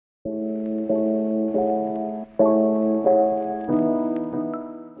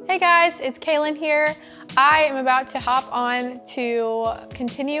Hey guys, it's Kailyn here. I am about to hop on to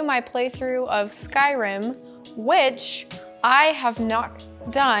continue my playthrough of Skyrim, which I have not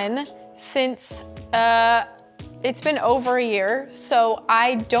done since it's been over a year, so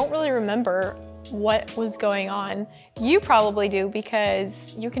I don't really remember what was going on. You probably do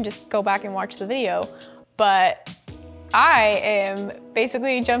because you can just go back and watch the video, but I am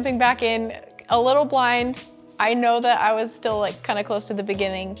basically jumping back in a little blind. I know that I was still like kind of close to the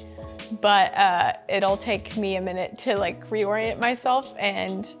beginning, but it'll take me a minute to like reorient myself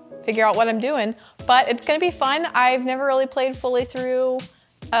and figure out what I'm doing. But it's gonna be fun. I've never really played fully through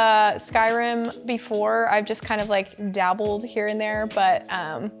Skyrim before. I've just kind of like dabbled here and there, but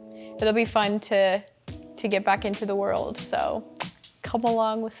it'll be fun to get back into the world. So come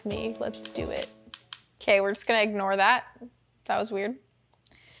along with me, let's do it. Okay, we're just gonna ignore that. That was weird.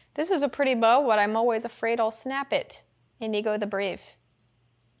 This is a pretty bow, but I'm always afraid I'll snap it. Inigo the Brave.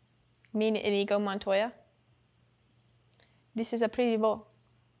 You mean Inigo Montoya? This is a pretty bow,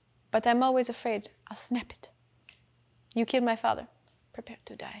 but I'm always afraid I'll snap it. You killed my father. Prepare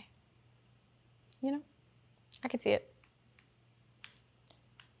to die. You know, I can see it.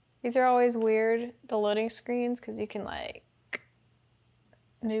 These are always weird, the loading screens, because you can like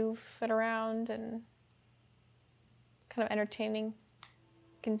move it around and kind of entertaining.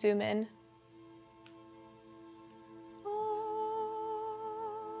 You can zoom in.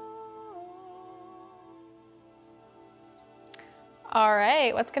 All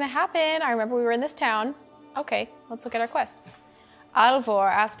right, what's gonna happen? I remember we were in this town. Okay, let's look at our quests.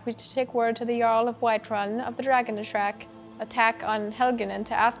 Alvor asked me to take word to the Jarl of Whiterun of the Dragon attack on Helgen and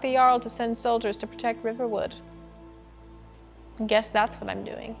to ask the Jarl to send soldiers to protect Riverwood. Guess that's what I'm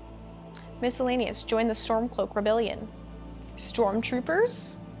doing. Miscellaneous, join the Stormcloak Rebellion.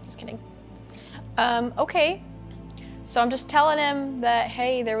 Stormtroopers? Just kidding. Okay. So I'm just telling him that,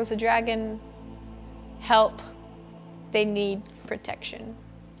 hey, there was a dragon. Help. They need protection.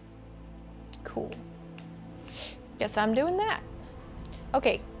 Cool. Guess I'm doing that.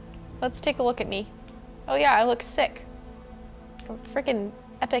 Okay, let's take a look at me. Oh yeah, I look sick. Like a freaking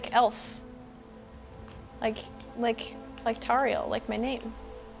epic elf. Like Tariel, like my name.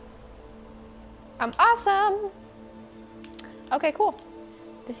 I'm awesome! Okay, cool.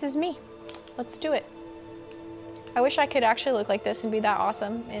 This is me. Let's do it. I wish I could actually look like this and be that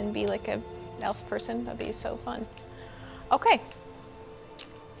awesome and be like a elf person. That'd be so fun. Okay.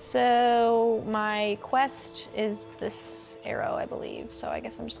 So my quest is this arrow, I believe. So I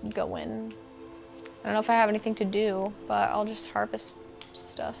guess I'm just going. I don't know if I have anything to do, but I'll just harvest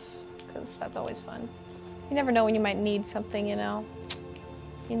stuff because that's always fun. You never know when you might need something, you know?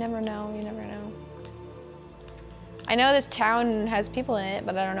 You never know, you never know. I know this town has people in it,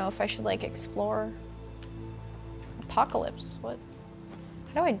 but I don't know if I should like explore. Apocalypse, what?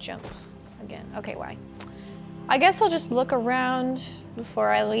 How do I jump again? Okay, why? I guess I'll just look around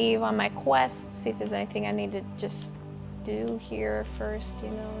before I leave on my quest, see if there's anything I need to just do here first, you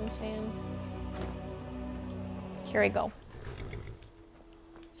know what I'm saying? Here we go.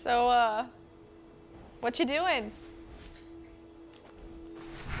 So, what you doing?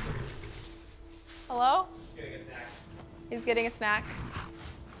 Hello? Just getting a snack. He's getting a snack.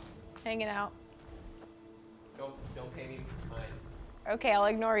 Hanging out. Don't pay me mind. Okay, I'll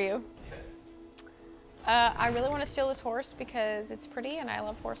ignore you. Yes. I really want to steal this horse because it's pretty and I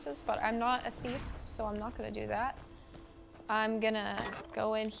love horses, but I'm not a thief, so I'm not going to do that. I'm going to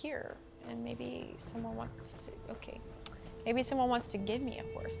go in here and maybe someone wants to, okay. Maybe someone wants to give me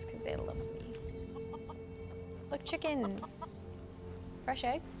a horse because they love me. Look, chickens. Fresh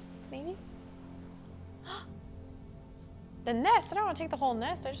eggs, maybe? The nest, I don't want to take the whole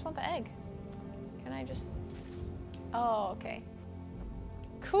nest, I just want the egg. Can I just, oh, okay.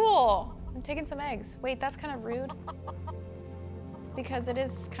 Cool. I'm taking some eggs. Wait, that's kind of rude. Because it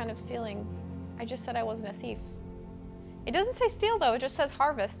is kind of stealing. I just said I wasn't a thief. It doesn't say steal though, it just says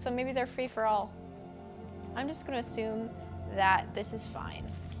harvest, so maybe they're free for all. I'm just gonna assume that this is fine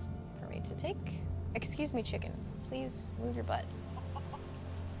for me to take. Excuse me, chicken. Please move your butt.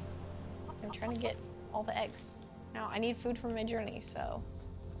 I'm trying to get all the eggs. Now, I need food for my journey, so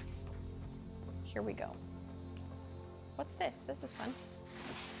here we go. What's this? This is fun.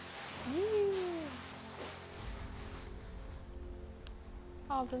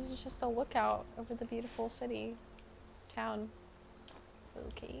 Oh, this is just a lookout over the beautiful city, town.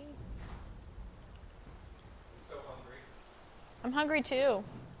 Okay. So hungry. I'm hungry too.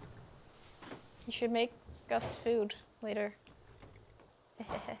 You should make us food later.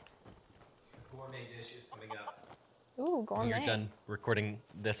 Gourmet dishes coming up. Ooh, gourmet. When you're done recording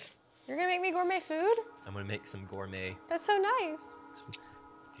this, You're gonna make me gourmet food? I'm gonna make some gourmet. That's so nice.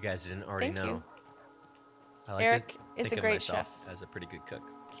 you guys didn't already Thank know, you. I like Eric to is think a of great myself chef. as a pretty good cook.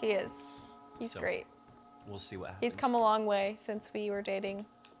 He is. He's So, great. We'll see what happens. He's come a long way since we were dating.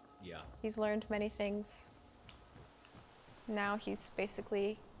 Yeah. He's learned many things. Now he's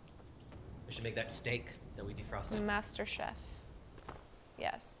basically We should make that steak that we defrosted. master chef.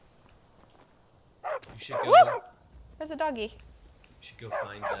 Yes. You should go. Woo! There's a doggy. You should go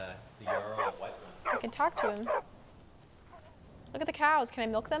find the Jarl of Whiterun. I can talk to him. Look at the cows. Can I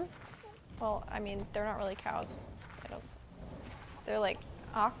milk them? Well, I mean, they're not really cows. They're like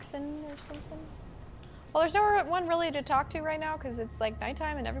oxen or something. Well, there's no one really to talk to right now because it's like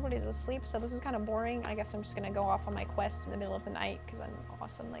nighttime and everybody's asleep, so this is kind of boring. I guess I'm just gonna go off on my quest in the middle of the night because I'm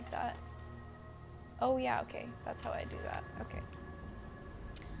awesome like that. Oh yeah, okay. That's how I do that. Okay.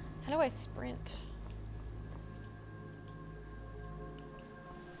 How do I sprint?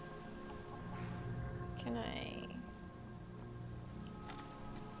 Can I...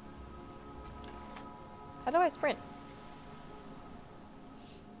 How do I sprint?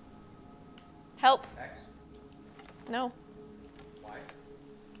 Help! X? No. Y?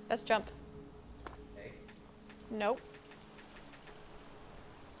 Let's jump. A? Nope.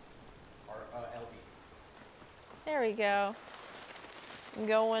 R? LB. There we go.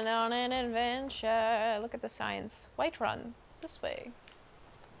 Going on an adventure. Look at the signs. Whiterun. This way.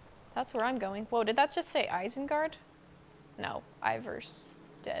 That's where I'm going. Whoa, did that just say Isengard? No, Ivor's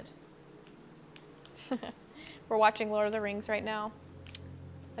dead. We're watching Lord of the Rings right now.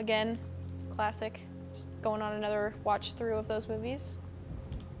 Again, classic. Just going on another watch through of those movies.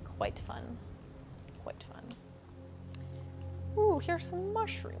 Quite fun. Quite fun. Ooh, here's some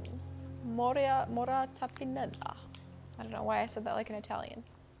mushrooms. Mora tapinella. I don't know why I said that like an Italian,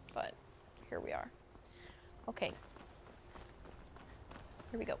 but here we are. Okay.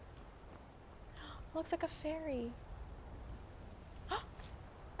 Here we go. Looks like a fairy.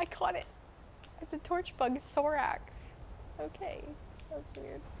 I caught it. It's a torch bug thorax. Okay, that's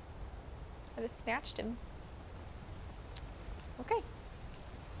weird. I just snatched him. Okay.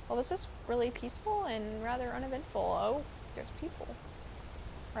 Well, this is really peaceful and rather uneventful. Oh, there's people.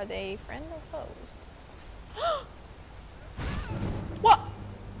 Are they friend or foes? What?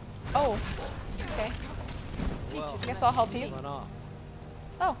 Oh, okay. Well, I guess I'll help you. run off.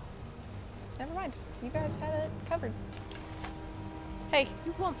 Oh, never mind. You guys had it covered. Hey,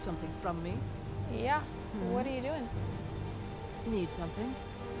 You want something from me? yeah, what are you doing? Need something?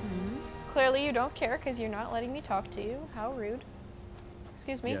 Clearly you don't care because you're not letting me talk to you. How rude.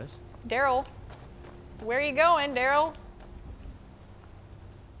 Excuse me. Yes? Daryl. Where are you going, Daryl?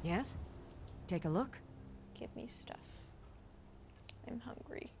 Yes? Take a look. Give me stuff. I'm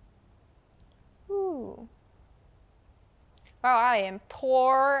hungry. Ooh. Wow, I am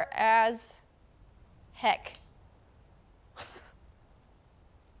poor as heck.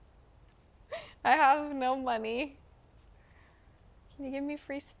 I have no money. Can you give me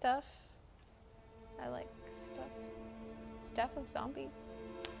free stuff? I like stuff. Staff of zombies.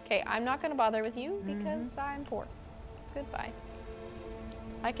 Okay, I'm not gonna bother with you because I'm poor. Goodbye.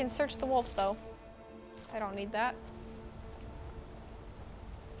 I can search the wolf though. I don't need that.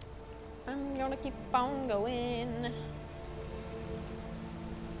 I'm gonna keep on going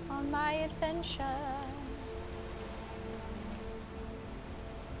on my adventure.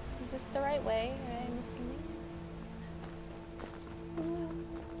 Is this the right way? I'm assuming.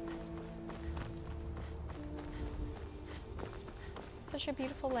 Such a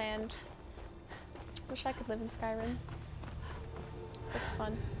beautiful land. Wish I could live in Skyrim. Looks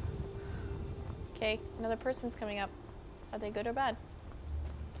fun. Okay, another person's coming up. Are they good or bad?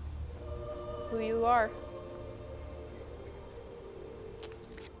 Who you are?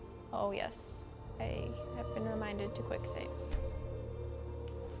 Oh yes, I have been reminded to quick save.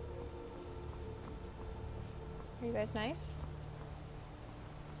 Are you guys nice?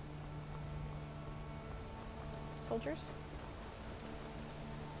 Soldiers?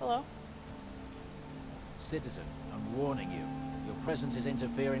 Hello? Citizen, I'm warning you. Your presence is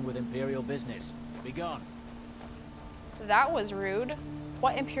interfering with Imperial business. Be gone. That was rude.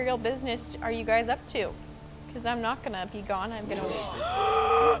 What Imperial business are you guys up to? Because I'm not gonna be gone, I'm gonna...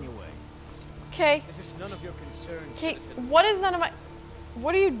 On your way. Okay. This is none of your concern, Okay, citizen. what is none of my...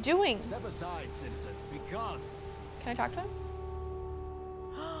 What are you doing? Step aside, citizen. Be gone. Can I talk to him?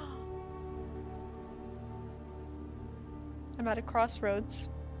 I'm at a crossroads.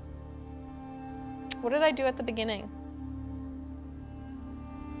 What did I do at the beginning?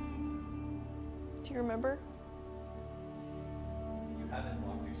 Do you remember? You haven't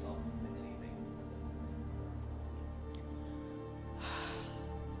locked yourself into anything at this point.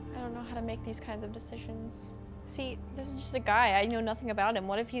 I don't know how to make these kinds of decisions. See, this is just a guy. I know nothing about him.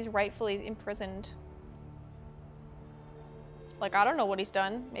 What if he's rightfully imprisoned? Like, I don't know what he's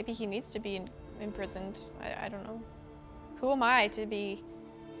done. Maybe he needs to be imprisoned. I don't know. Who am I to be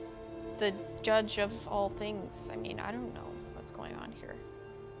the judge of all things? I mean, I don't know what's going on here.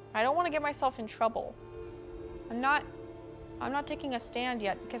 I don't want to get myself in trouble. I'm not taking a stand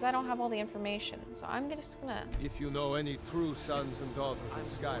yet because I don't have all the information. So I'm just gonna... If you know any true sons and daughters of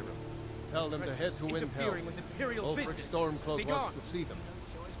Skyrim, tell them to head to Windhelm. Ulfric Stormcloak wants to see them.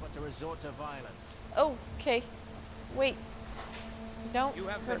 No choice but to resort to violence. Oh, okay. Wait. Don't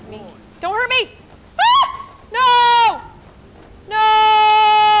hurt me. Don't hurt me! Ah! No!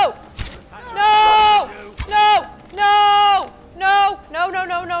 No! No! No! No! No! No, no,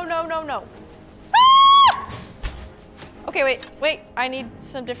 no, no, no, no, no. Ah! Okay, wait. I need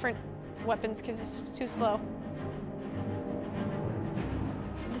some different weapons because this is too slow.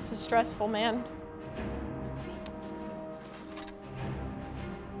 This is stressful, man.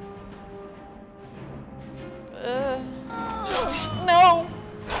 No!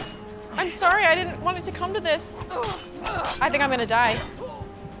 I'm sorry, I didn't want it to come to this. I think I'm gonna die.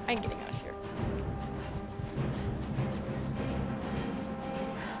 I'm getting out of here.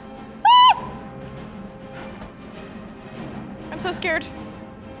 Ah! I'm so scared.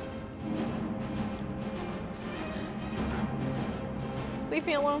 Leave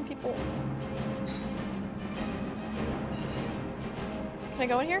me alone, people. Can I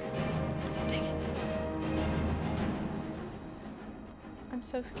go in here? Dang it. I'm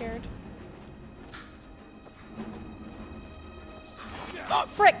so scared. Oh,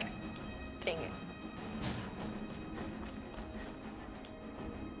 frick! Dang it.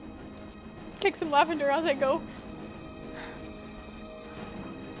 Kick some lavender as I go.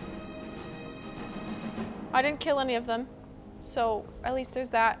 I didn't kill any of them, so at least there's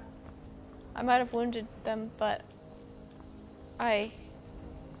that. I might have wounded them, but I'm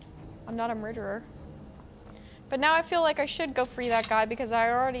not a murderer. But now I feel like I should go free that guy because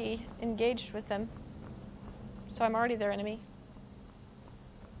I already engaged with them. So I'm already their enemy.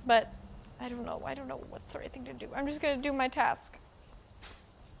 But I don't know what's the right thing to do. I'm just gonna do my task.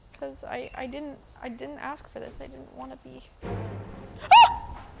 Cause I didn't ask for this. I didn't want to be.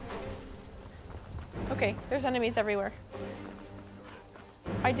 Ah! Okay, there's enemies everywhere.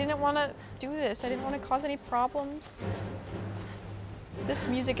 I didn't want to do this. I didn't want to cause any problems. This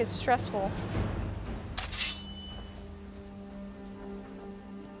music is stressful.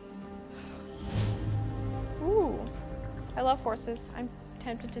 Ooh, I love horses. I'm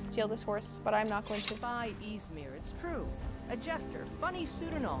tempted to steal this horse, but I'm not going to. By Easmere, it's true. A jester, funny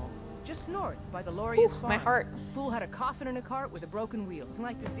suit and all. Just north by the Lorius farm. My heart. Fool had a coffin in a cart with a broken wheel. I'd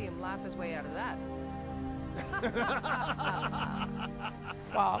like to see him laugh his way out of that.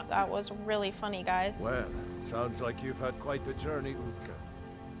 Wow, that was really funny, guys. Well, sounds like you've had quite the journey, Ulfka.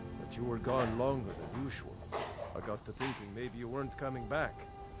 But you were gone longer than usual. I got to thinking maybe you weren't coming back.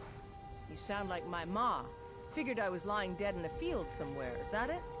 You sound like my ma. Figured I was lying dead in a field somewhere. Is that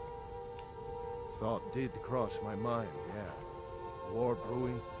it? Thought did cross my mind, yeah. War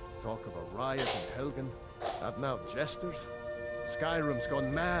brewing, talk of a riot in Helgen. That now jesters? Skyrim's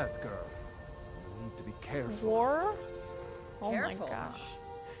gone mad, girl. You need to be careful. War? Oh Careful. my gosh.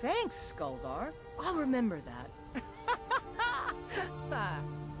 Thanks, Skuldar. I'll remember that.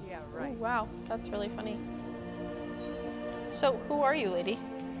 Yeah, right. Oh, wow, that's really funny. So, who are you, lady?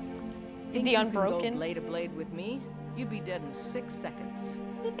 Think The you can Unbroken? go blade to blade with me? You'd be dead in 6 seconds.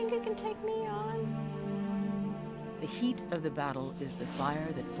 You think you can take me on? The heat of the battle is the fire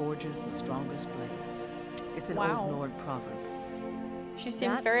that forges the strongest blades. It's an Wow. old Nord proverb. She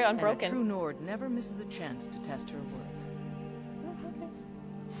seems That very and unbroken. a true Nord never misses a chance to test her worth. Oh, okay.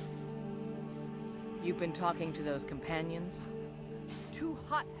 You've been talking to those companions? Too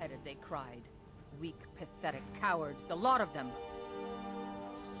hot-headed, they cried. Weak, pathetic cowards, the lot of them.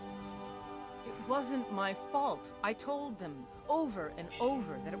 It wasn't my fault. I told them over and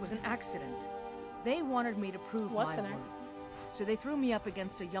over that it was an accident. They wanted me to prove What's my an worth. So they threw me up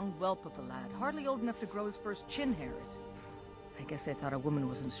against a young whelp of a lad, hardly old enough to grow his first chin hairs. I guess I thought a woman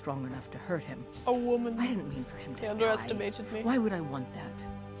wasn't strong enough to hurt him. A woman. I didn't mean for him to They die. underestimated me. Why would I want that?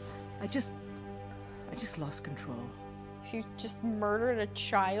 I just lost control. She just murdered a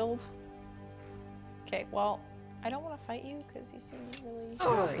child? Okay, well, I don't want to fight you because you seem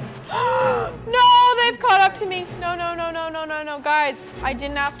really... No, they've caught up to me. No, no, no, no, no, no, no. Guys, I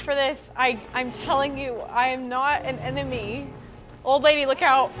didn't ask for this. I'm telling you, I am not an enemy. Old lady, look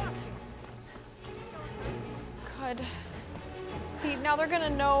out. God. See, now they're gonna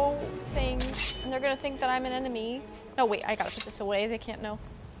know things, and they're gonna think that I'm an enemy. No, wait, I gotta put this away. They can't know.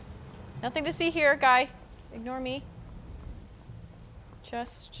 Nothing to see here, guy. Ignore me.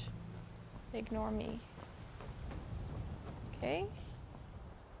 Just ignore me. Okay.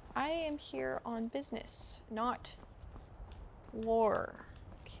 I am here on business, not war.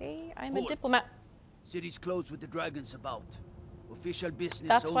 Okay, I'm a diplomat. City's closed with the dragons about. Official business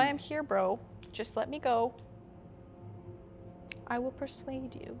That's why only. I'm here, bro. Just let me go. I will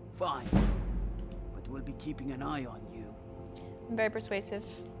persuade you. Fine. But we'll be keeping an eye on you. I'm very persuasive.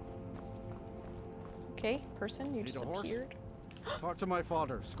 Okay, person, you Need just a horse? appeared. Talk to my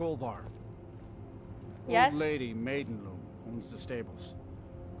father, Skolvar. Yes? Old lady Maidenloom owns the stables.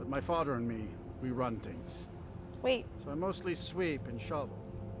 But my father and me, we run things. Wait, So I mostly sweep and shovel.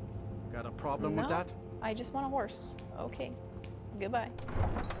 Got a problem no, with that? I just want a horse. Okay, goodbye.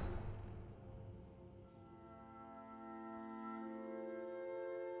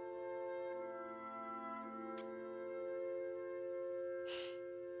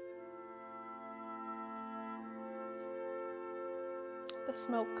 The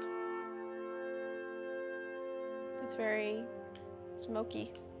smoke. It's very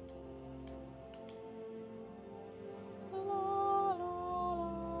smoky.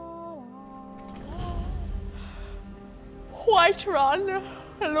 Whiterun,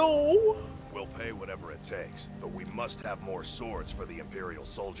 hello. We'll pay whatever it takes, but we must have more swords for the Imperial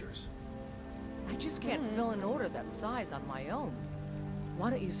soldiers. I just can't fill an order that size on my own. Why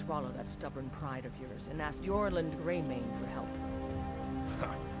don't you swallow that stubborn pride of yours and ask Yorland Greymane for help?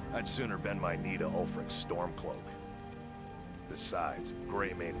 I'd sooner bend my knee to Ulfric's Stormcloak. Besides,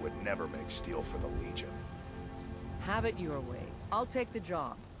 Greymane would never make steel for the Legion. Have it your way. I'll take the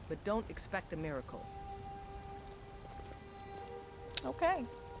job, but don't expect a miracle. Okay.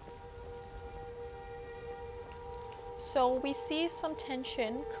 So we see some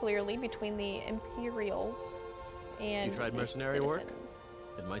tension clearly between the Imperials and You tried the mercenary work?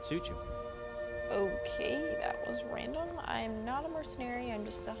 citizens. It might suit you. Okay, that was random. I'm not a mercenary, I'm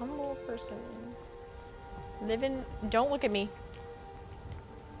just a humble person. Living. Don't look at me.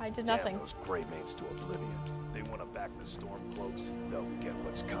 I did nothing. Damn those Greymanes to oblivion. They want to back the Stormcloaks, they'll get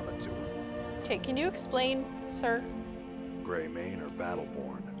what's coming to them. Okay, can you explain, sir? Greymane or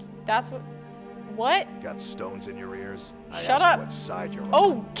Battleborn? That's what. What? Got stones in your ears? I Shut asked up. What side you're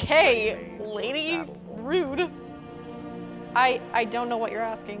on. Okay, Greymane or lady. Battleborn? Rude. I don't know what you're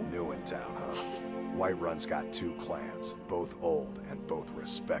asking. New in town, huh? Whiterun's got two clans, both old and both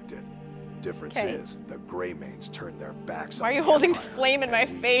respected. Difference Okay. is, the Greymanes turned their backs Why on are you the holding the Empire, flame in and my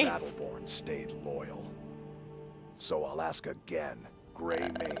we face? Battleborn stayed loyal. So I'll ask again,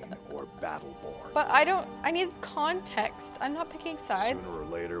 Greymane or Battleborn? But I need context. I'm not picking sides. Sooner or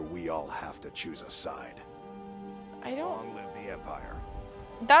later, we all have to choose a side. I don't. Long live the Empire.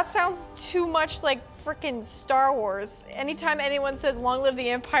 That sounds too much like frickin' Star Wars. Anytime anyone says long live the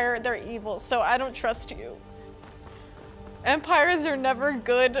Empire, they're evil, so I don't trust you. Empires are never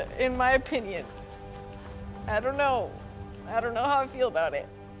good, in my opinion. I don't know. I don't know how I feel about it.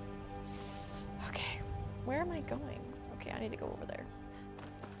 Okay, where am I going? Okay, I need to go over there.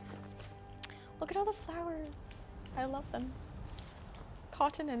 Look at all the flowers. I love them.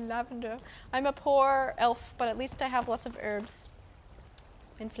 Cotton and lavender. I'm a poor elf, but at least I have lots of herbs.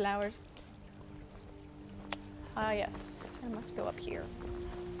 And flowers. Ah, yes. I must go up here.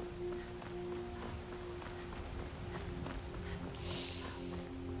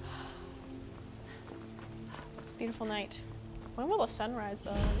 It's a beautiful night. When will the sun rise,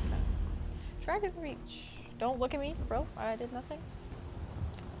 though? Dragon's Reach. Don't look at me, bro. I did nothing.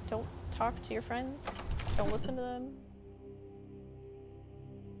 Don't talk to your friends. Don't listen to them.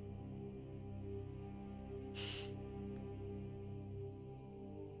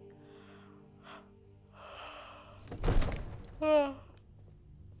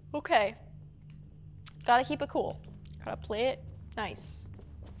 Okay. Gotta keep it cool. Gotta play it nice.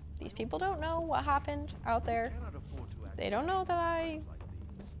 These people don't know what happened out there. They don't know that I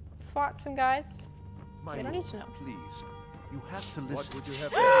fought some guys. They don't need to know. Please, you have to What listen. would you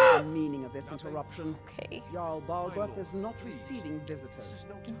have The meaning of this interruption. Okay. Jarl Balgruuf is not receiving visitors.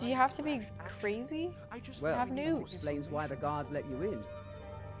 Do you have to be crazy? Well, have that news. explains why the guards let you in.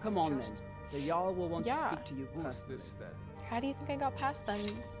 Come on then. The Jarl will want to Yeah. speak to you Who's personally. this then? How do you think I got past them?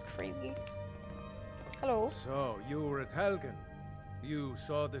 Crazy. Hello. So, you were at Helgen. You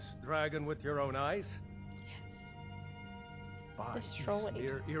saw this dragon with your own eyes? Yes. By Destroyed.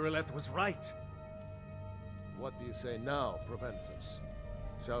 Irileth was right. What do you say now, Proventus?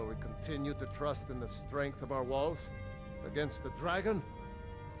 Shall we continue to trust in the strength of our walls against the dragon?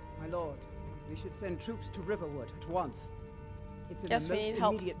 My lord, we should send troops to Riverwood at once. It's in Yes, the we most need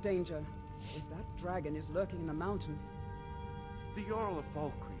help. immediate danger. If that dragon is lurking in the mountains, The Jarl of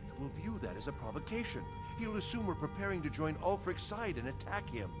Falkreath will view that as a provocation. He'll assume we're preparing to join Ulfric's side and attack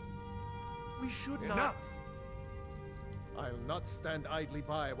him. We should not... Enough! I'll not stand idly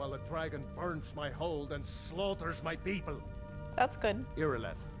by while a dragon burns my hold and slaughters my people. That's good.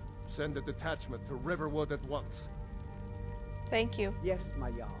 Irileth, send a detachment to Riverwood at once. Thank you. Yes, my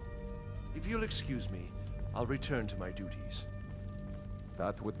Jarl. If you'll excuse me, I'll return to my duties.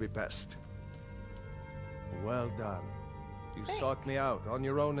 That would be best. Well done. You Thanks. sought me out on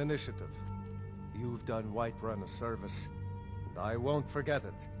your own initiative. You've done Whiterun a service, and I won't forget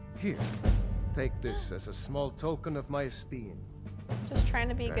it. Here, take this as a small token of my esteem. Just trying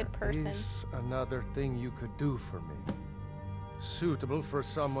to be a good person. There is another thing you could do for me. Suitable for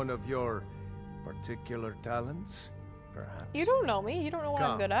someone of your particular talents, perhaps. You don't know me. You don't know what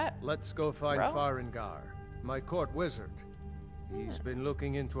I'm good at. Let's go find Bro. Farengar, my court wizard. He's been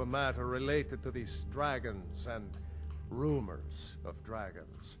looking into a matter related to these dragons and rumors of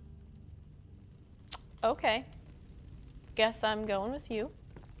dragons. Okay. Guess I'm going with you.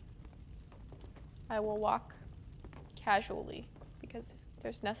 I will walk casually because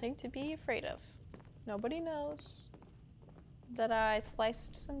there's nothing to be afraid of. Nobody knows that I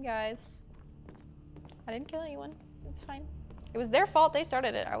sliced some guys. I didn't kill anyone. It's fine. It was their fault. They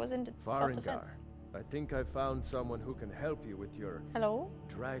started it. I was in self-defense. I think I found someone who can help you with your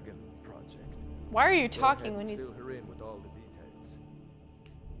dragon project. Why are you talking when he's... Fill her in with all the details.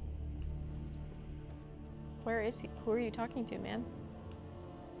 Where is he? Who are you talking to, man?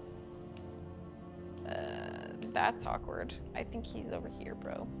 That's awkward. I think he's over here,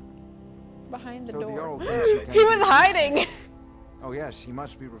 bro. Behind the door. Jarl thinks you can He was hiding! Oh yes, he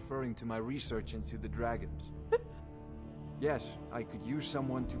must be referring to my research into the dragons. Yes, I could use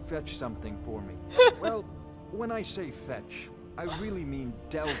someone to fetch something for me. Well, when I say fetch, I really mean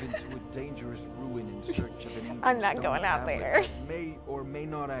delve into a dangerous ruin in search of an ancient I'm not stone going out tablet there. that may or may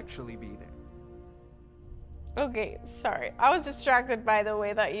not actually be there. Okay, sorry. I was distracted by the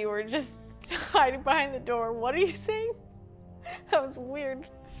way that you were just hiding behind the door. What are you saying? That was weird.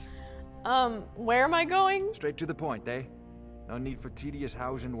 Where am I going? Straight to the point, eh? No need for tedious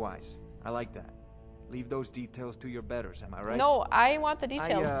hows and whys. I like that. Leave those details to your betters, am I right? No, I want the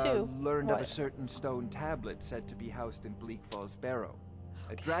details I too. learned What? of a certain stone tablet said to be housed in Bleak Falls Barrow.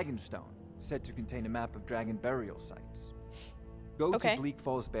 A dragon stone said to contain a map of dragon burial sites. Go to Bleak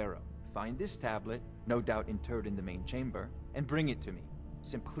Falls Barrow, find this tablet, no doubt interred in the main chamber, and bring it to me.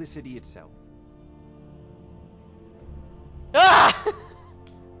 Simplicity itself. Ah!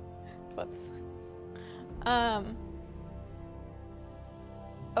 Whoops.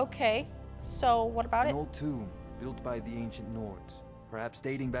 Okay. So, what about An it? old tomb, built by the ancient Nords, perhaps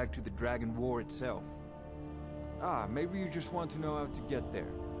dating back to the Dragon War itself. Ah, maybe you just want to know how to get there.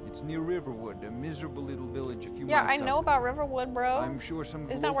 It's near Riverwood, a miserable little village a few Yeah, miles I know up. about Riverwood, bro. I'm sure some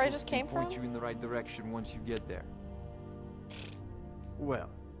Isn't that where I locals just can came from? point you in the right direction once you get there. Well,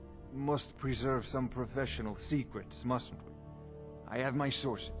 must preserve some professional secrets, mustn't we? I have my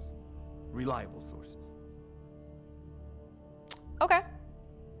sources. Reliable sources. Okay.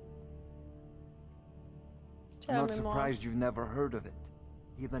 I'm not surprised you've never heard of it.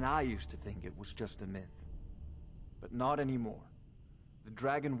 Even I used to think it was just a myth. But not anymore. The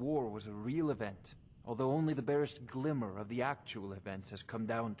Dragon War was a real event, although only the barest glimmer of the actual events has come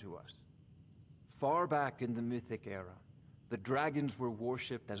down to us. Far back in the Mythic era, the dragons were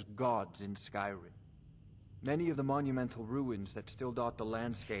worshipped as gods in Skyrim. Many of the monumental ruins that still dot the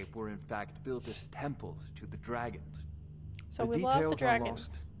landscape were in fact built as temples to the dragons. So the we details love the are dragons.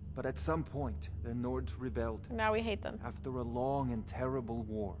 lost, but at some point, the Nords rebelled. Now we hate them. After a long and terrible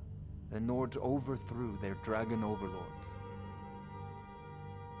war, the Nords overthrew their dragon overlords.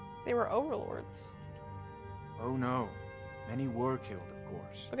 They were overlords. Oh no. Many were killed, of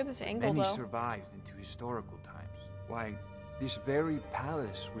course. Look at this angle, Many though. survived into historical times. Why, this very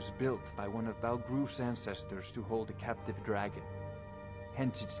palace was built by one of Balgruuf's ancestors to hold a captive dragon.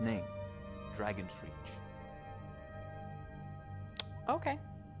 Hence its name, Dragon's Reach. Okay.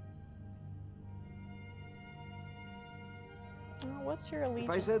 What's your allegiance?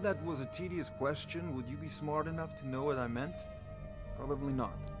 If I said that was a tedious question, would you be smart enough to know what I meant? Probably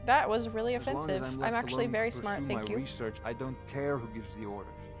not. That was really As long as offensive. I'm I'm left actually alone very to smart, pursue thank my you. research, I don't care who gives the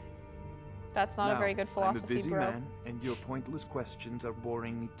orders. That's not a Now, very good philosophy, I'm a busy bro. man, and your pointless questions are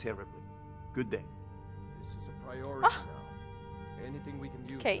boring me terribly. Good day. This is a priority now. Anything we can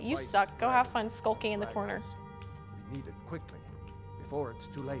use. Okay, to you fight suck. this Go have dragon fun skulking in the corner. dragons. We need it quickly, before it's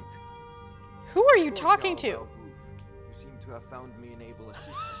too late. Who are you talking to? You seem to have found me an able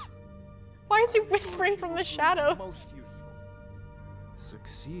assistant. Why is he whispering from the shadows? Most useful.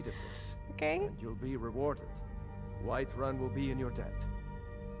 Succeed at this, Okay. and you'll be rewarded. Whiterun will be in your debt.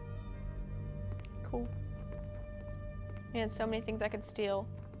 Cool. Man, so many things I could steal.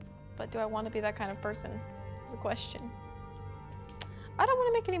 But do I want to be that kind of person? Is the question. I don't want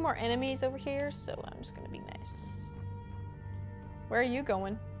to make any more enemies over here, so I'm just going to be nice. Where are you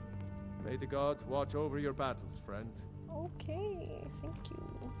going? May the gods watch over your battles, friend. Okay, thank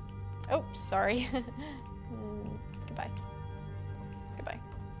you. Oh, sorry. Goodbye. Goodbye.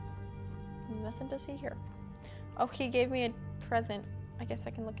 Nothing to see here. Oh, he gave me a present. I guess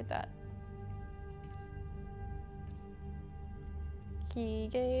I can look at that. He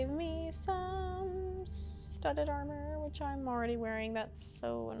gave me some studded armor, which I'm already wearing. That's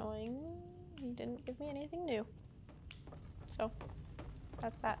so annoying. He didn't give me anything new. So,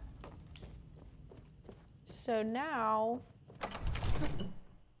 that's that. So now,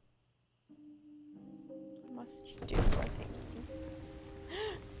 what must you do more things?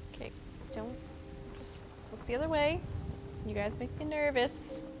 Okay, don't just look the other way. You guys make me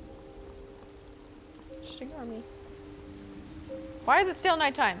nervous. Just ignore me. Why is it still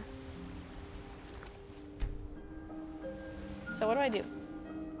nighttime? So what do I do?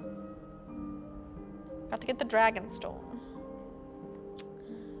 Got to get the dragon stone.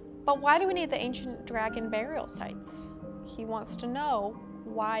 But why do we need the ancient dragon burial sites? He wants to know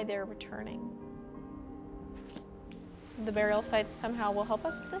why they're returning. The burial sites somehow will help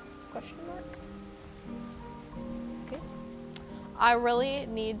us with this? Question mark. Okay. I really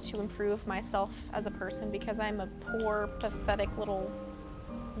need to improve myself as a person because I'm a poor, pathetic little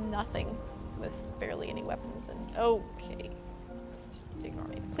nothing with barely any weapons and okay. Just ignore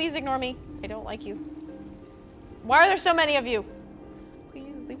me. Please ignore me. I don't like you. Why are there so many of you?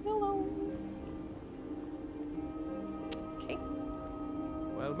 Please leave me alone. Okay.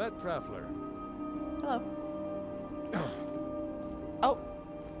 Well met, traveler. Hello. Oh.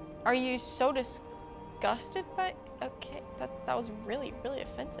 Are you so disgusted by... Okay, that was really, really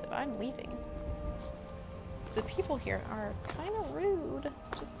offensive. I'm leaving. The people here are kind of rude.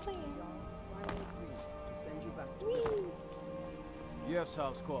 Just saying. Whee! Yes,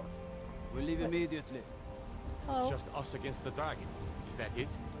 House Court. We'll leave immediately. Hello. It's just us against the dragon. Is that it?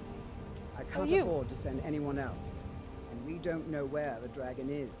 I can't afford to send anyone else. And we don't know where the dragon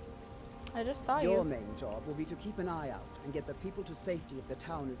is. I just saw you. Your main job will be to keep an eye out and get the people to safety if the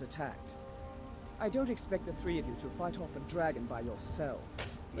town is attacked. I don't expect the three of you to fight off a dragon by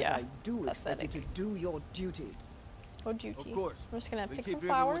yourselves. But Yeah, I do expect you to do your duty. What duty? Of course. I'm just gonna We'll pick keep some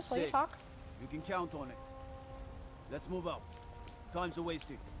flowers everyone while you safe. talk. You can count on it. Let's move out. Time's a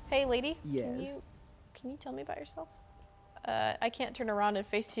wasting. Hey, lady. Yes? Can you tell me about yourself? I can't turn around and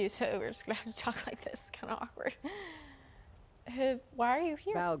face you, so we're just gonna have to talk like this. Kind of awkward. Why are you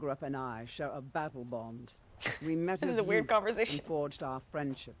here? Balgruuf and I share a battle bond. We met This as is a weird youths conversation. and forged our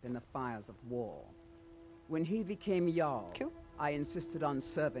friendship in the fires of war. When he became Jarl, I insisted on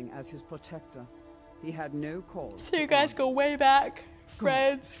serving as his protector. He had no cause. So you guys go way back,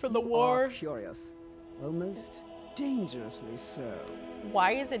 friends from the war. Curious, almost dangerously so.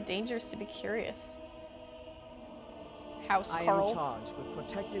 Why is it dangerous to be curious? House I Carl. am charged with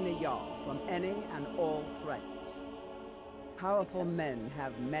protecting the Jarl from any and all threats. Powerful men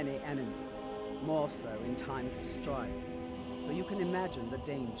have many enemies, more so in times of strife. So you can imagine the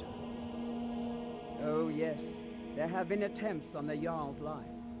dangers. Oh yes, there have been attempts on the Jarl's life.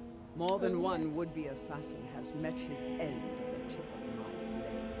 More than one would-be assassin has met his end at the tip of my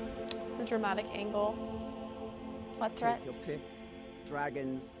blade. It's a dramatic angle. What threats? Take your pick.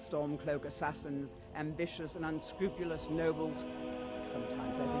 Dragons, Stormcloak assassins, ambitious and unscrupulous nobles.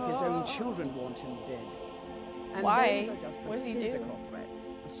 Sometimes I think his own children want him dead. And Why? those are just the What did he do? physical threats.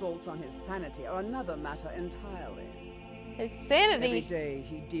 Assaults on his sanity are another matter entirely. His sanity? Every day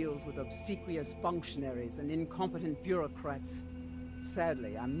he deals with obsequious functionaries and incompetent bureaucrats.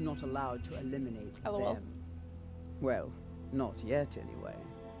 Sadly, I'm not allowed to eliminate LOL. them. Well, not yet anyway.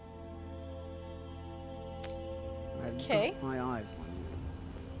 I've got my eyes on you.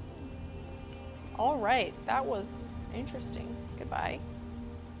 All right, that was interesting. Goodbye.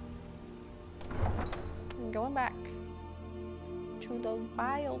 I'm going back to the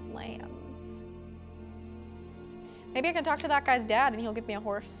wildlands. Maybe I can talk to that guy's dad and he'll give me a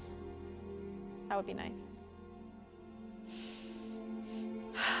horse. That would be nice.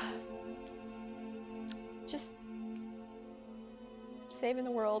 Just saving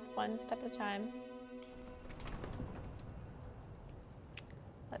the world one step at a time.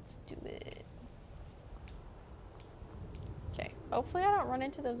 Let's do it. Okay, hopefully I don't run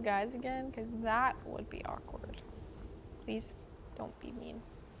into those guys again, because that would be awkward. Please, don't be mean.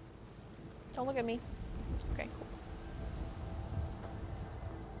 Don't look at me. Okay, cool.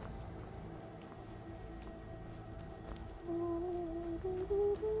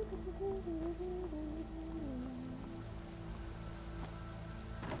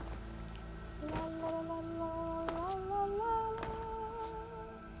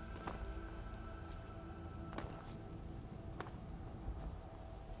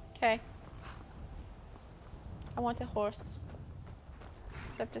 Okay. I want a horse.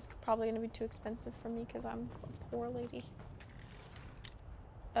 Except it's probably gonna be too expensive for me because I'm a poor lady.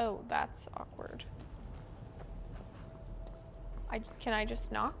 Oh, that's awkward. Can I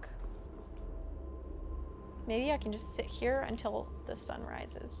just knock? Maybe I can just sit here until the sun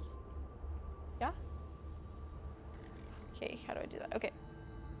rises. Yeah? Okay, how do I do that? Okay.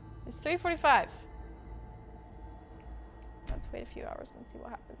 It's 3:45. Let's wait a few hours and see what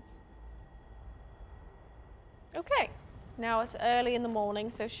happens. Okay. Now it's early in the morning,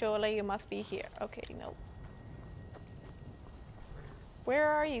 so surely you must be here. Okay, no. Where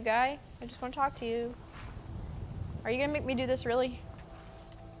are you, guy? I just want to talk to you. Are you gonna make me do this, really?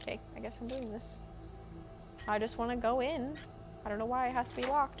 Okay, I guess I'm doing this. I just want to go in. I don't know why it has to be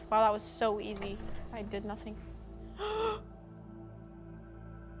locked. Wow, that was so easy. I did nothing.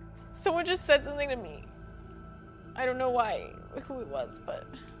 Someone just said something to me. I don't know why, who it was, but...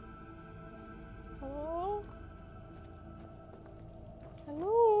 Hello?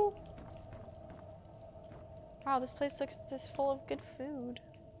 Hello? Wow, this place looks this full of good food.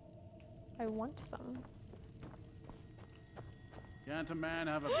 I want some. Can't a man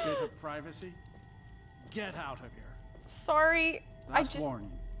have a bit of privacy? Get out of here. Sorry, I just...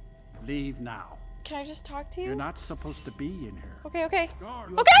 warning. Leave now. Can I just talk to you? You're not supposed to be in here. Okay, okay. You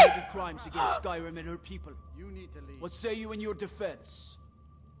have Okay! committed crimes against Skyrim and her people. You need to leave. What say you in your defense?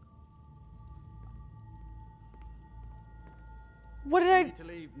 What did You need to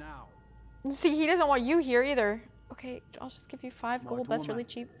leave now. See, he doesn't want you here either. Okay, I'll just give you 5 gold. That's really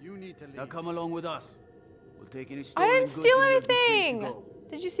cheap. You need to leave. Now come along with us. We'll take any I stolen didn't goods steal and you'll be free to anything! go.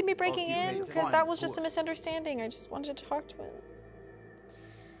 Did you see me breaking you in? made Because fine, that of was just a course. misunderstanding. I just wanted to talk to him.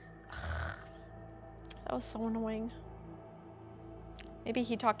 That was so annoying. Maybe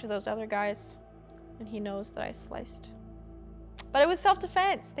he talked to those other guys and he knows that I sliced. But it was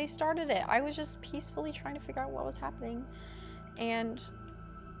self-defense. They started it. I was just peacefully trying to figure out what was happening. And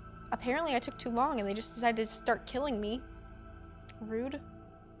apparently I took too long and they just decided to start killing me. Rude.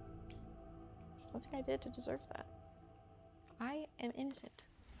 Nothing I did to deserve that. I am innocent.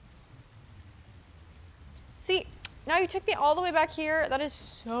 See, now you took me all the way back here. That is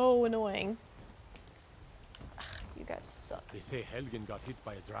so annoying. Ugh, you guys suck. They say Helgen got hit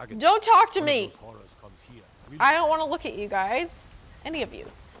by a dragon. Don't talk to One of me! those horrors comes here. I don't want to look at you guys. Any of you.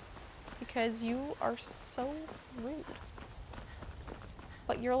 Because you are so rude.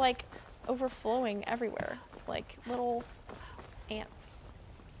 But you're like overflowing everywhere. Like little ants.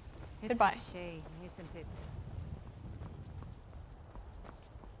 Goodbye. It's a shame, isn't it?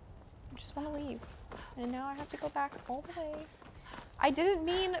 I just want to leave. And now I have to go back all the way. I didn't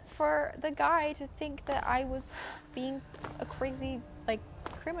mean for the guy to think that I was being a crazy, like,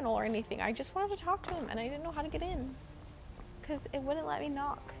 criminal or anything. I just wanted to talk to him and I didn't know how to get in. Because it wouldn't let me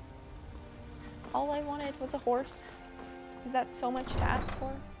knock. All I wanted was a horse. Is that so much to ask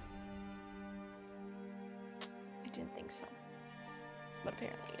for? I didn't think so. But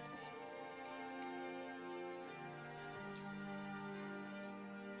apparently it is.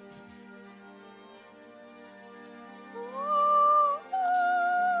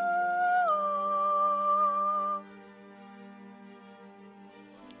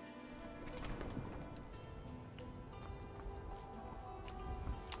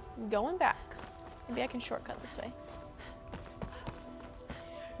 Going back. Maybe I can shortcut this way.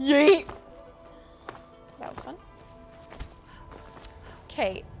 Yeet! That was fun.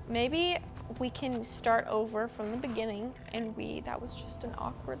 Okay, maybe we can start over from the beginning and that was just an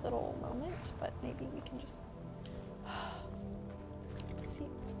awkward little moment, but maybe we can just see.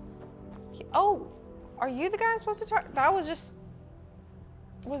 Oh, are you the guy I'm supposed to talk? That was just,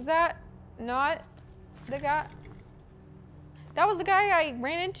 was that not the guy? That was the guy I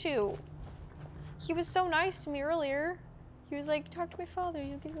ran into. He was so nice to me earlier. He was like, talk to my father,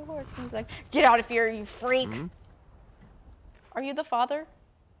 you'll give you a horse. And he's like, get out of here, you freak. Mm-hmm. Are you the father?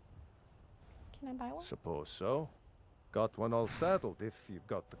 Can I buy one? Suppose so. Got one all saddled if you've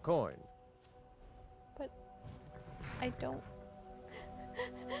got the coin. But I don't.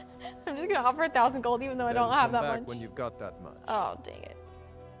 I'm just gonna offer 1,000 gold even though I don't have that much. When you've got that much. Oh, dang it.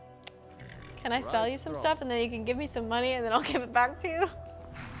 Can I sell you some stuff and then you can give me some money and then I'll give it back to you?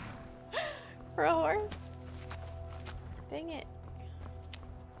 For a horse? Dang it.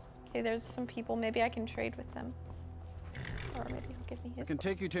 Okay, there's some people. Maybe I can trade with them. Or maybe he'll give me his I can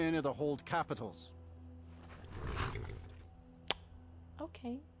take you to any of the hold capitals.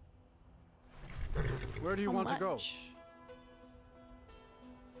 Okay. Where do you want to go?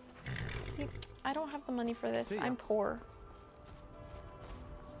 See, I don't have the money for this. I'm poor.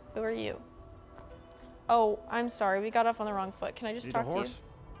 Who are you? Oh, I'm sorry. We got off on the wrong foot. Can I just talk to you?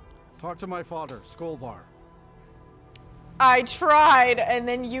 Talk to my father, Skolvar. I tried, and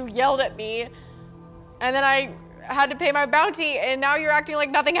then you yelled at me. And then I had to pay my bounty, and now you're acting like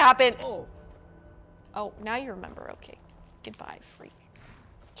nothing happened. Oh, now you remember. Okay. Goodbye, freak.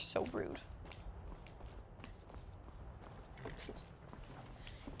 You're so rude.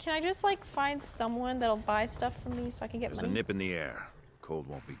 Can I just, like, find someone that'll buy stuff from me so I can get There's money? a nip in the air. Cold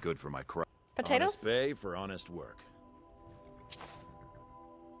won't be good for my crop. Potatoes? Honest pay for honest work.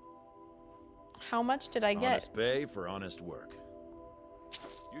 How much did I get? Honest pay for honest work.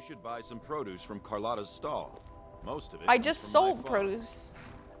 You should buy some produce from Carlotta's stall. Most of it I comes just from sold my farm. produce.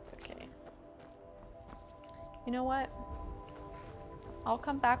 Okay. You know what? I'll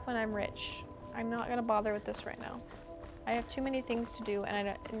come back when I'm rich. I'm not gonna bother with this right now. I have too many things to do,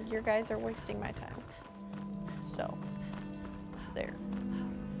 and and your guys are wasting my time. So, there.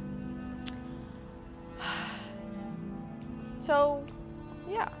 So,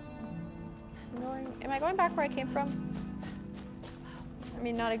 yeah. Am I going back where I came from? I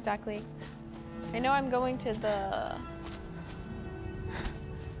mean, not exactly. I know I'm going to the...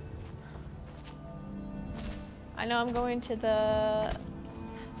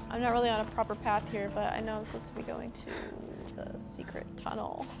 I'm not really on a proper path here, but I know I'm supposed to be going to the secret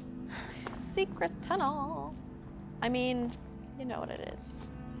tunnel. Secret tunnel! I mean, you know what it is.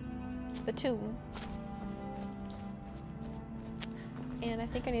 The tomb. And I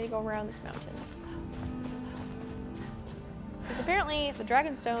think I need to go around this mountain. Because apparently the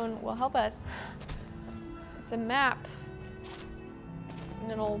Dragonstone will help us. It's a map.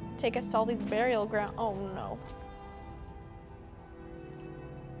 And it'll take us to all these burial ground. Oh no.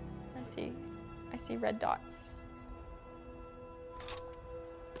 I see red dots.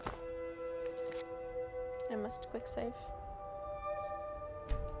 I must quick save.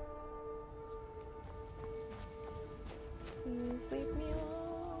 Please leave me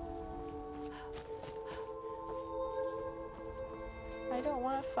alone. I don't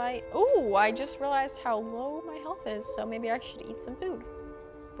want to fight. Ooh, I just realized how low my health is, so maybe I should eat some food.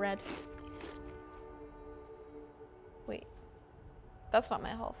 Bread. Wait. That's not my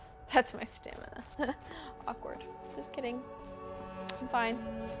health. That's my stamina. Awkward. Just kidding. I'm fine.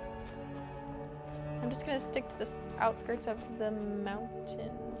 I'm just gonna stick to the outskirts of the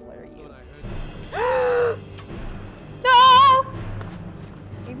mountain. What are you? No!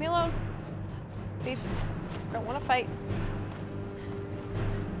 Leave me alone. Leave. Don't want to fight.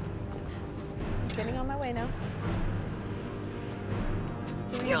 I'm getting on my way now.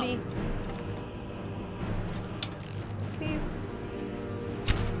 Who you be? Please.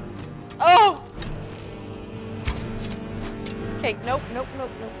 Oh! Okay, nope, nope, nope,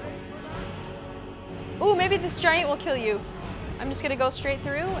 nope. Ooh, maybe this giant will kill you. I'm just gonna go straight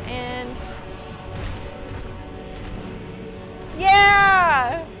through and...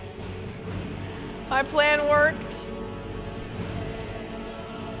 Yeah! My plan worked.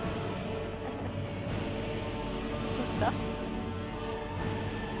 Some stuff.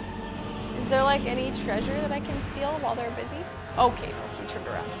 Is there like any treasure that I can steal while they're busy? Okay, no, he turned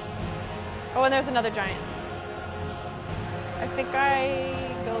around. Oh, and there's another giant. I think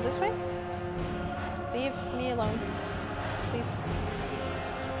I go this way? Leave me alone, please.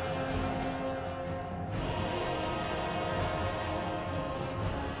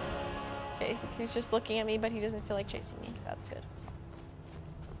 Okay, he's just looking at me, but he doesn't feel like chasing me. That's good.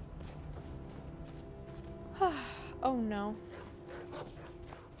 Oh no.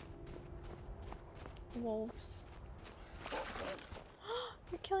 Wolves.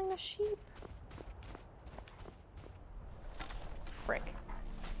 You're killing the sheep. Frick.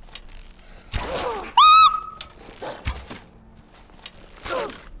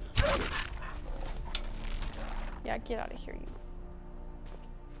 Yeah, get out of here, you.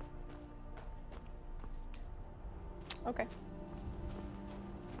 Okay.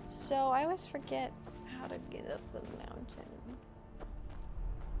 So I always forget how to get up the mountain.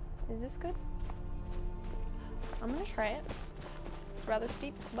 Is this good? I'm gonna try it. It's rather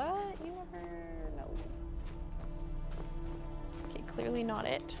steep, but you never know. Okay, clearly not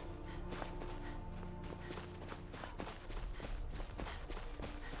it.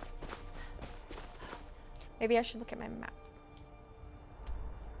 Maybe I should look at my map.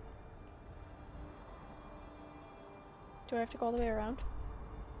 Do I have to go all the way around?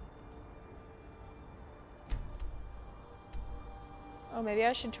 Oh, maybe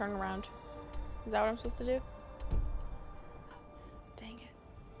I should turn around. Is that what I'm supposed to do? Dang it.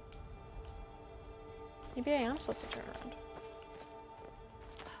 Maybe I am supposed to turn around.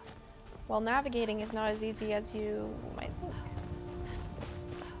 Well, navigating is not as easy as you might think.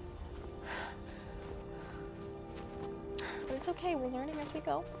 But it's okay, we're learning as we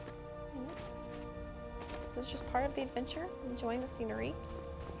go. This is just part of the adventure, enjoying the scenery.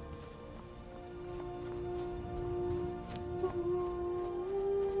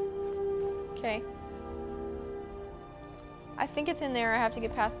 Okay. I think it's in there. I have to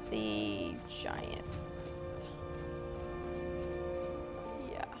get past the giants.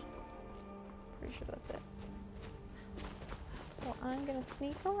 Yeah. Pretty sure that's it. So I'm gonna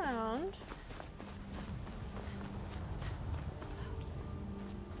sneak around.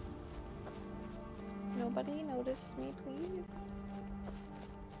 Nobody notice me, please.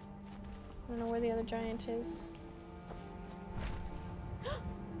 I don't know where the other giant is.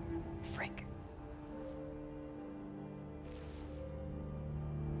 Frick.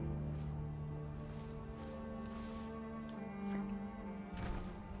 Frick.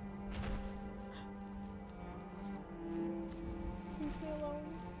 Leave me alone.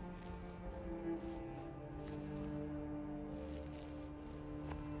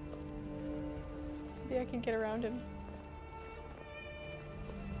 Maybe I can get around him.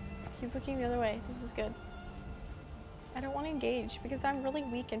 He's looking the other way. This is good. I don't want to engage because I'm really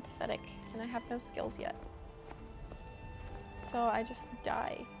weak and pathetic and I have no skills yet. So I just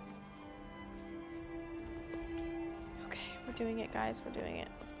die. Okay, we're doing it, guys. We're doing it.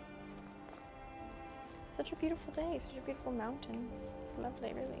 Such a beautiful day. Such a beautiful mountain. It's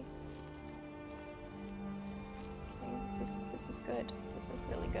lovely, really. Okay, this is good. This is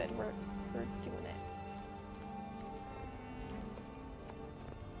really good. We're doing it.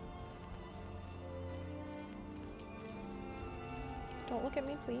 Don't look at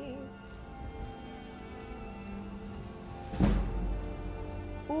me, please.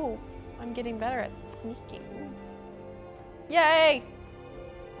 Ooh, I'm getting better at sneaking. Yay!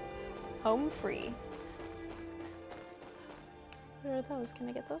 Home free. What are those? Can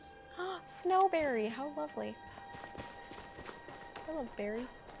I get those? Snowberry! How lovely. I love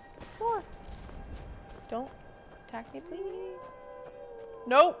berries. More. Don't attack me, please.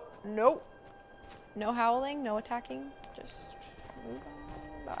 Nope! Nope! No howling, no attacking. Just move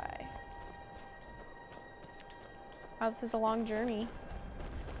on by. Wow, this is a long journey.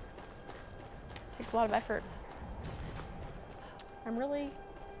 Takes a lot of effort. I'm really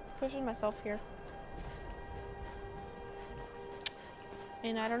pushing myself here.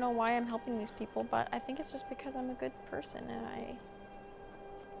 And I don't know why I'm helping these people, but I think it's just because I'm a good person and I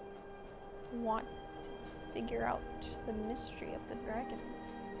want to figure out the mystery of the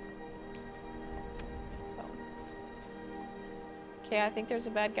dragons. So. Okay, I think there's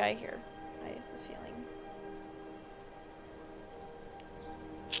a bad guy here. I have a feeling.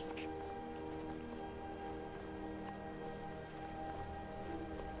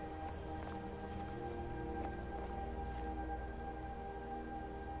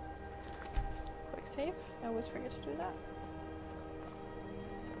 Quick save. I always forget to do that.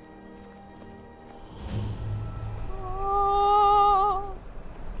 Oh!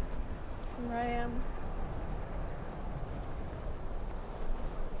 Here I am.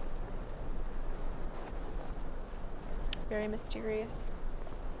 Very mysterious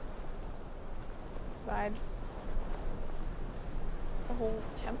vibes. It's a whole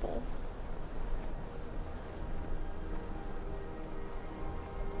temple.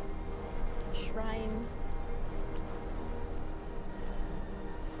 Shrine.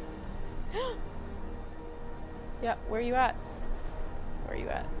 Yeah, where are you at? Where are you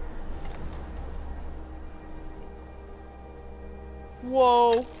at?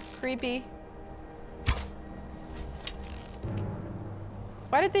 Whoa, creepy.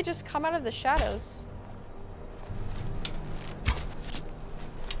 Why did they just come out of the shadows?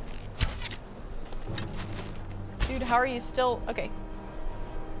 Dude, how are you still? Okay.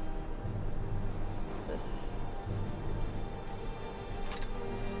 This.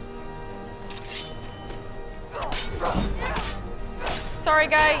 Sorry,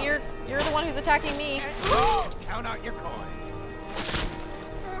 guy. You're the one who's attacking me. Count out your coin.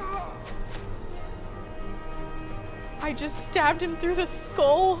 I just stabbed him through the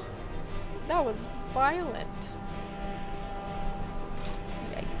skull. That was violent.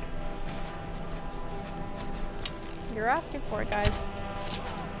 Yikes. You're asking for it, guys.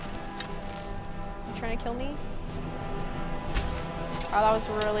 You trying to kill me? Oh, that was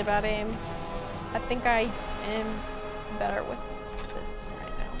really bad aim. I think I am better with this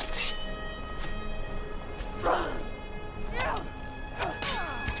right now.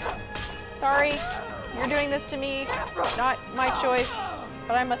 Sorry. You're doing this to me. It's not my choice,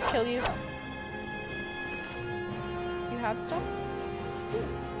 but I must kill you. You have stuff?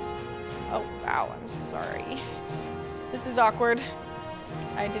 Oh, wow, I'm sorry. This is awkward.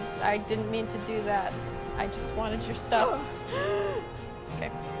 I didn't mean to do that. I just wanted your stuff.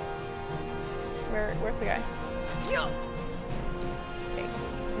 Okay. Where's the guy? Okay,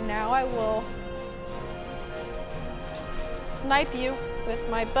 now I will snipe you with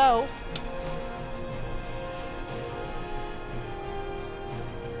my bow.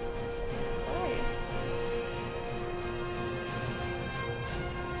 Where are you?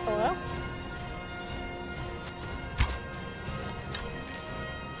 Hello?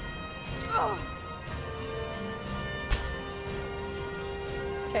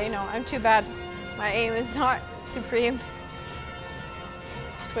 Okay, no, I'm too bad. My aim is not supreme.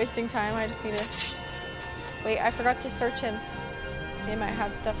 It's wasting time. I just need to... Wait, I forgot to search him. He might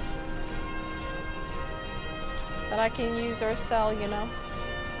have stuff that I can use or sell, you know?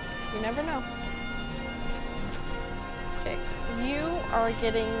 You never know. Okay, you are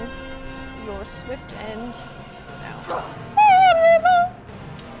getting your swift end now.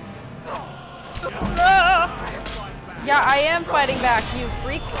 Yeah, I am fighting back, you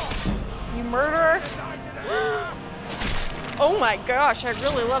freak. You murderer. Oh my gosh, I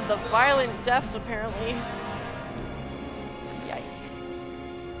really love the violent deaths, apparently. Yikes.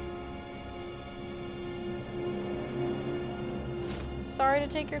 Sorry to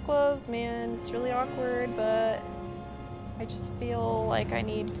take your clothes, man. It's really awkward, but I just feel like I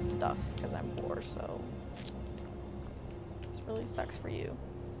need stuff because I'm poor, so this really sucks for you.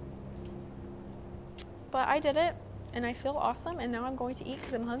 But I did it, and I feel awesome, and now I'm going to eat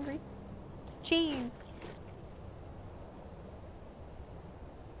because I'm hungry. Cheese!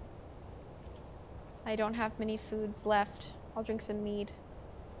 I don't have many foods left. I'll drink some mead.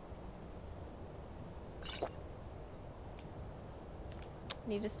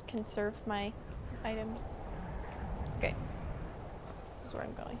 Need to conserve my items. Okay. This is where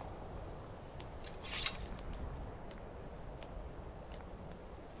I'm going.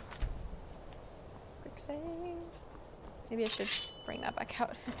 Quick save. Maybe I should bring that back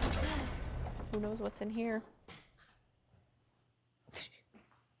out. Who knows what's in here?